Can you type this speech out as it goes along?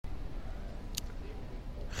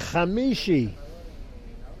Chamishi.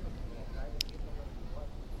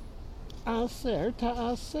 Aser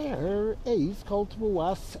ta'aser eis kol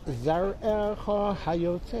tvuas zar'echa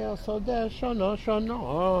hayotzei asodeh shana shana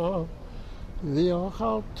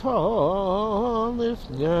v'yochalto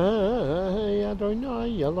lifnei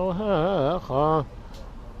Adonai Elohecha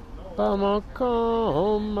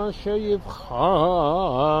b'makom asher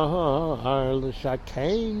yivchar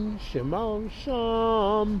l'shakein shemo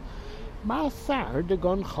sham Masar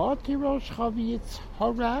degoncha tiroshcha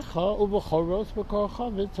v'yitzharecha u'v'choros v'kocha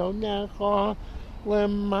v'tzonecha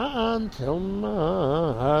למען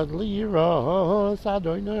תלמד לירოს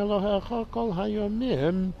אדוני אלוהיך כל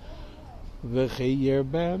הימים וכי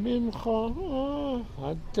ירבה ממך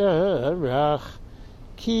הדרך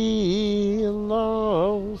כי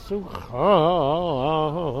לא סוכל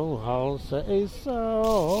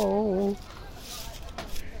שעשו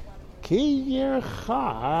כי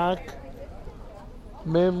ירחק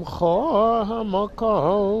ממך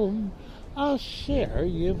המקום אשר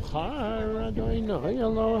יבחר אדוני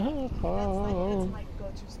אלוהיך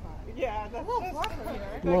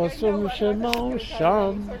לשום שמו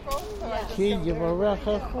שם כי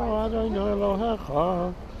יברכך אדוני אלוהיך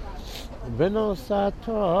ונושאת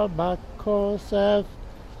בכוסף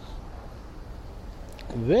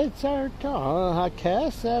וצרת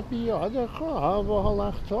הכסף בידך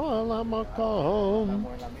והלכת אל המקום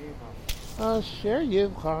אשר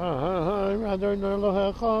יבחר אדוני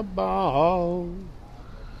אלוהיך בו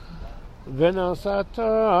ונשאת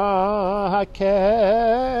הכסף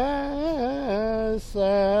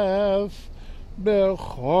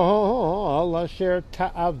בכל אשר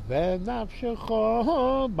תאווה נפשך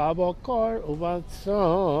בבוקר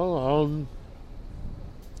ובצום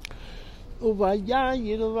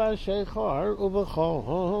וביין ובשיכר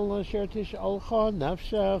ובכל אשר תשאלך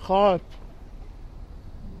נפשך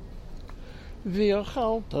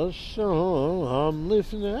ואכלת שם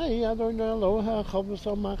לפני אדוני אלוהיך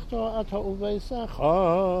ושמחת אתה וביתך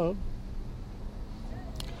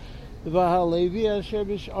והלוי אשר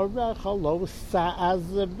בשעריך לא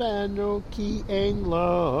תעזבנו כי אין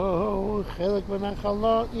לו חלק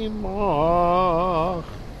ונחלה עמך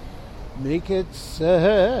מקצי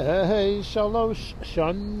 3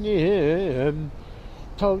 שנים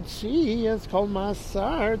תוציא את כל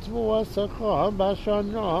מסר תבואתך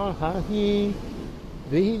בשנה ההיא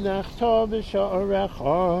והנחת בשעריך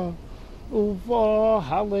ובא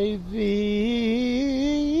הלוי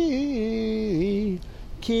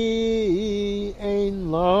כי אין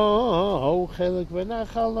לו חלק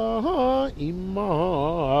ונחלה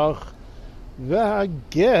עמך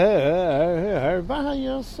והגר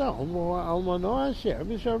והיסום והאלמנה אשר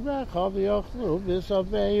בשעריך ויאכלו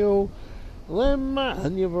ושבעו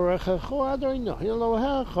למען יברכך אדוני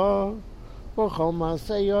אלוהיך בכל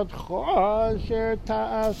מעשה ידך אשר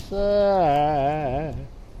תעשה